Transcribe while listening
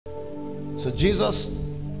So Jesus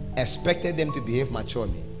expected them to behave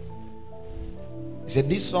maturely. He said,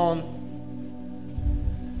 this son,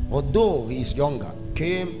 although he is younger,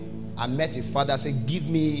 came and met his father, said, give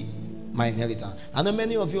me my inheritance. I know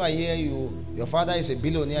many of you are here, your father is a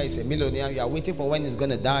billionaire, is a millionaire, you are waiting for when he's going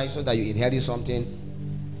to die so that you inherit something.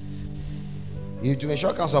 You, to a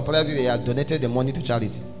sure, can surprise you, they have donated the money to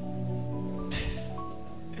charity.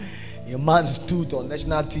 A man stood on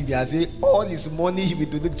national TV and said, all his money he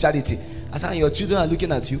will donate to charity. I said, your children are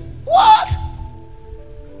looking at you. What?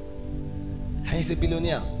 And he's a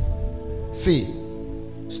billionaire. See,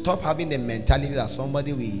 stop having the mentality that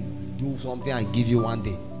somebody will do something and give you one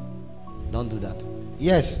day. Don't do that.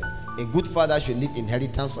 Yes, a good father should leave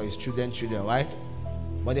inheritance for his children, right?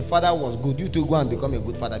 But the father was good. You too go and become a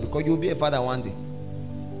good father, because you'll be a father one day.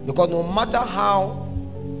 Because no matter how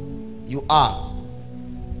you are,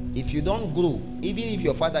 if you don't grow, even if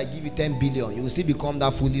your father give you 10 billion, you will still become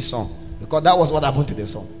that foolish son. Because that was what happened to the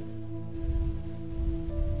son.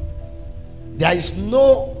 There is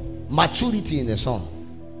no maturity in the son.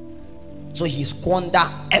 So he squandered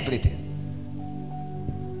everything.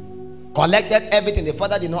 Collected everything. The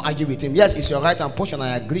father did not argue with him. Yes, it's your right and portion,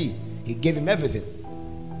 I agree. He gave him everything.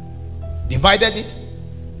 Divided it.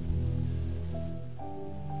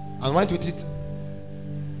 And went with it.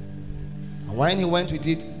 And when he went with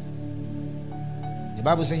it, the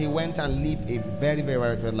Bible says he went and lived a very,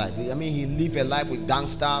 very, very life. I mean, he lived a life with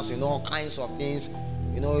gangsters, you know, all kinds of things.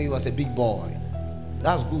 You know, he was a big boy.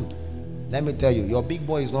 That's good. Let me tell you, your big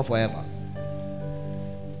boy is not forever.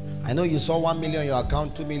 I know you saw 1 million in your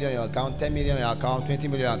account, 2 million in your account, 10 million in your account, 20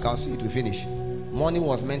 million in your account, it will finish. Money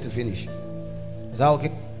was meant to finish. Is that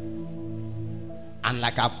okay? And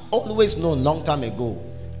like I've always known long time ago,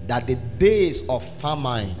 that the days of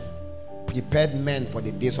famine prepared men for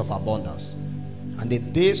the days of abundance. And the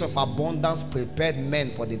days of abundance prepared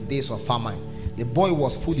men for the days of famine. The boy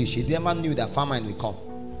was foolish. He never knew that famine would come.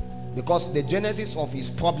 Because the genesis of his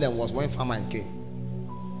problem was when famine came.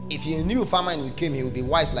 If he knew famine would come, he would be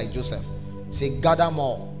wise like Joseph. Say, gather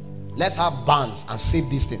more. Let's have bands and save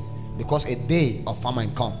this thing. Because a day of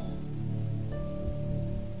famine come.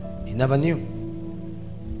 He never knew.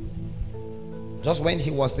 Just when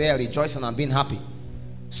he was there rejoicing and being happy,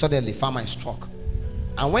 suddenly famine struck.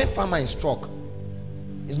 And when famine struck,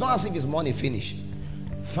 it's not as if his money finished.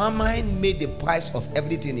 Famine made the price of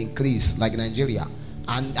everything increase, like Nigeria.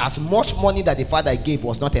 And as much money that the father gave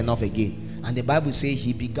was not enough again. And the Bible says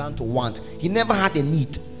he began to want. He never had a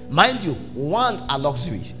need. Mind you, want are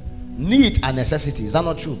luxury. Need are necessity. Is that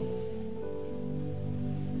not true?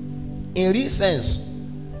 In real sense,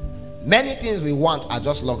 many things we want are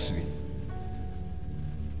just luxury.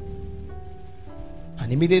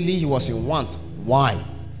 And immediately he was in want. Why?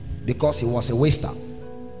 Because he was a waster.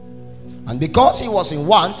 And because he was in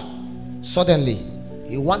want, suddenly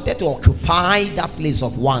he wanted to occupy that place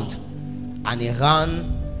of want. And he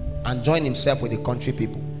ran and joined himself with the country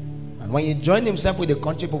people. And when he joined himself with the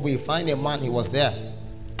country people, he find a man, he was there.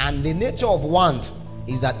 And the nature of want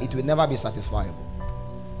is that it will never be satisfiable.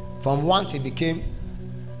 From want he became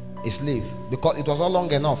a slave, because it was not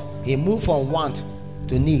long enough. He moved from want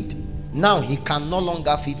to need. Now he can no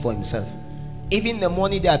longer feed for himself. Even the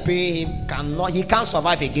money they are paying him, he can't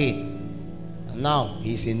survive again. And now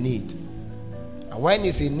he's in need. And when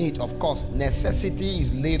he's in need, of course, necessity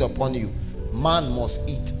is laid upon you. Man must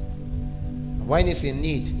eat. And when he's in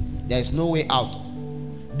need, there is no way out.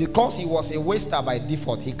 Because he was a waster by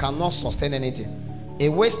default, he cannot sustain anything. A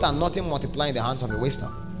waster, nothing multiply in the hands of a waster.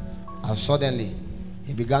 And suddenly,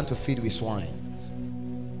 he began to feed with swine.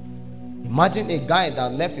 Imagine a guy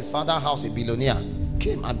that left his father's house, a billionaire,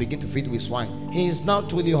 came and began to feed with swine. He is now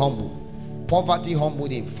truly humble. Poverty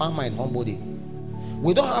humbled him. Famine humbled him.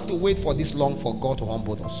 We don't have to wait for this long for God to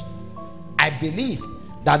humble us. I believe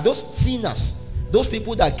that those sinners, those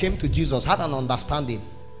people that came to Jesus, had an understanding,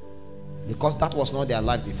 because that was not their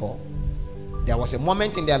life before. There was a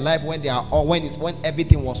moment in their life when when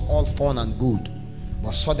everything was all fun and good,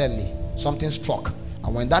 but suddenly something struck,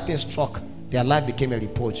 and when that thing struck, their life became a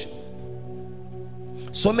reproach.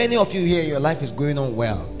 So many of you here, your life is going on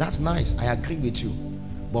well. That's nice. I agree with you.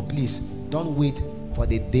 But please, don't wait for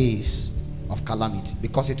the days of calamity,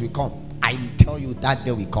 because it will come. I tell you, that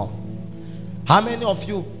day will come. How many of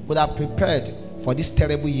you would have prepared for this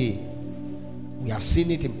terrible year? We have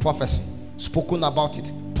seen it in prophecy, spoken about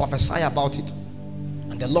it, prophesy about it.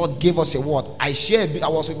 And the Lord gave us a word. I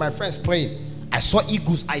was with my friends praying. I saw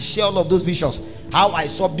eagles. I share all of those visions. How I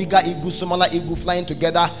saw bigger eagles, smaller eagles flying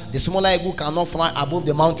together. The smaller eagle cannot fly above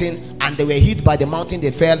the mountain, and they were hit by the mountain,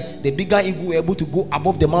 they fell. The bigger eagle were able to go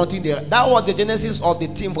above the mountain. That was the genesis of the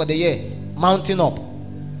theme for the year. Mountain up.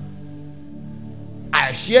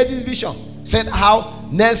 I shared this vision. Said how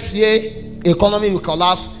next year economy will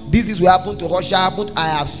collapse. This will happen to Russia.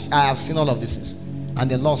 I have seen all of this things.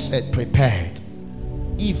 And the Lord said, prepared.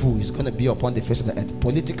 Evil is going to be upon the face of the earth.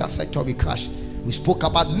 Political sector will crash. We spoke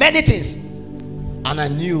about many things. And I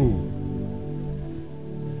knew.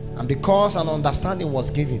 And because an understanding was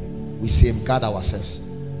given, we safeguard ourselves.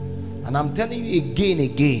 And I'm telling you again,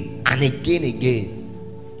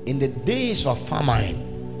 in the days of famine,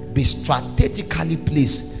 be strategically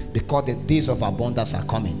placed, because the days of abundance are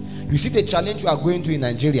coming. You see the challenge you are going through in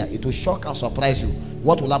Nigeria, it will shock and surprise you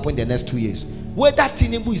what will happen in the next 2 years. Whether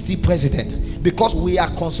Tinubu is still president, because we are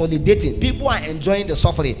consolidating. People are enjoying the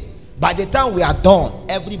suffering. By the time we are done,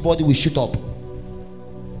 everybody will shoot up.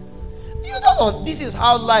 You don't know, this is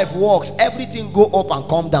how life works. Everything go up and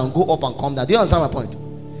come down, go up and come down. Do you understand my point?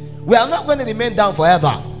 We are not going to remain down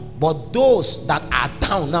forever, but those that are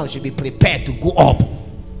down now should be prepared to go up.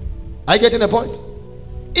 Are you getting the point?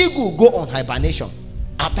 Eagle go on hibernation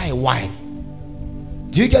after a while.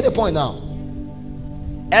 Do you get the point now?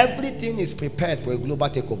 Everything is prepared for a global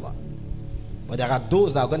takeover, but there are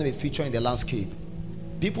those that are going to be featured in the landscape.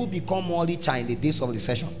 People become more richer in the days of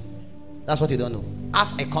recession. That's what you don't know.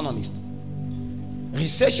 Ask economists.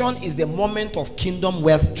 Recession is the moment of kingdom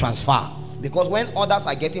wealth transfer, because when others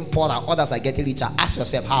are getting poorer, others are getting richer. Ask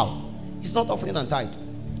yourself how. It's not offering and tithe.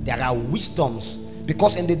 There are wisdoms,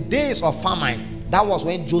 because in the days of famine, that was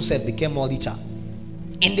when Joseph became more richer.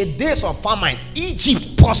 In the days of famine,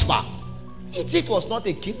 Egypt prospered. Egypt was not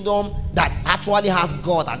a kingdom that actually has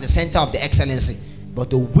God as the center of the excellency, but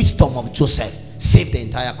the wisdom of Joseph saved the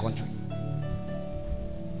entire country.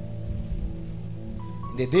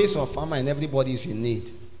 In the days of famine, everybody is in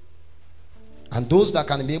need, and those that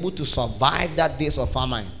can be able to survive that days of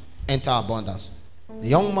famine enter abundance. The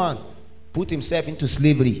young man put himself into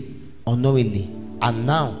slavery unknowingly, and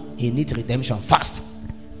now he needs redemption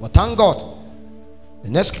fast. But thank God, the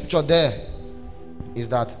next scripture there is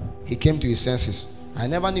that he came to his senses. I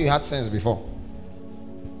never knew he had sense before.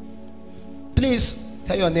 Please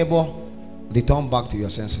tell your neighbor, return back to your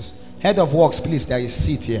senses. Head of works, please, there is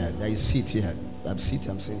seat here. There is seat here. I'm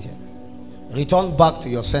sitting here. Return back to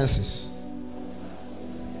your senses.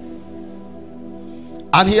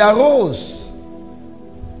 And he arose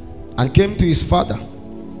and came to his father.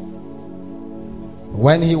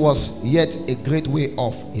 When he was yet a great way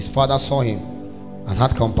off, his father saw him and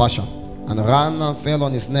had compassion, and ran and fell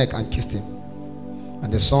on his neck and kissed him.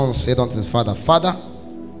 And the son said unto his father, Father,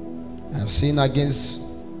 I have sinned against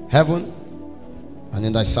heaven and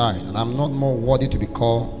in thy sight, and I am not more worthy to be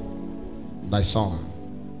called thy son.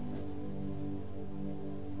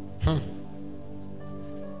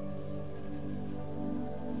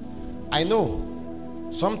 I know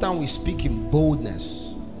sometimes we speak in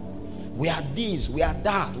boldness. We are this, we are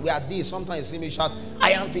that, we are this. Sometimes you see me shout,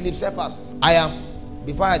 I am Philip Cephas. I am.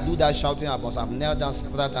 Before I do that shouting, I must have knelt down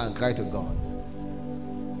several times and cried to God.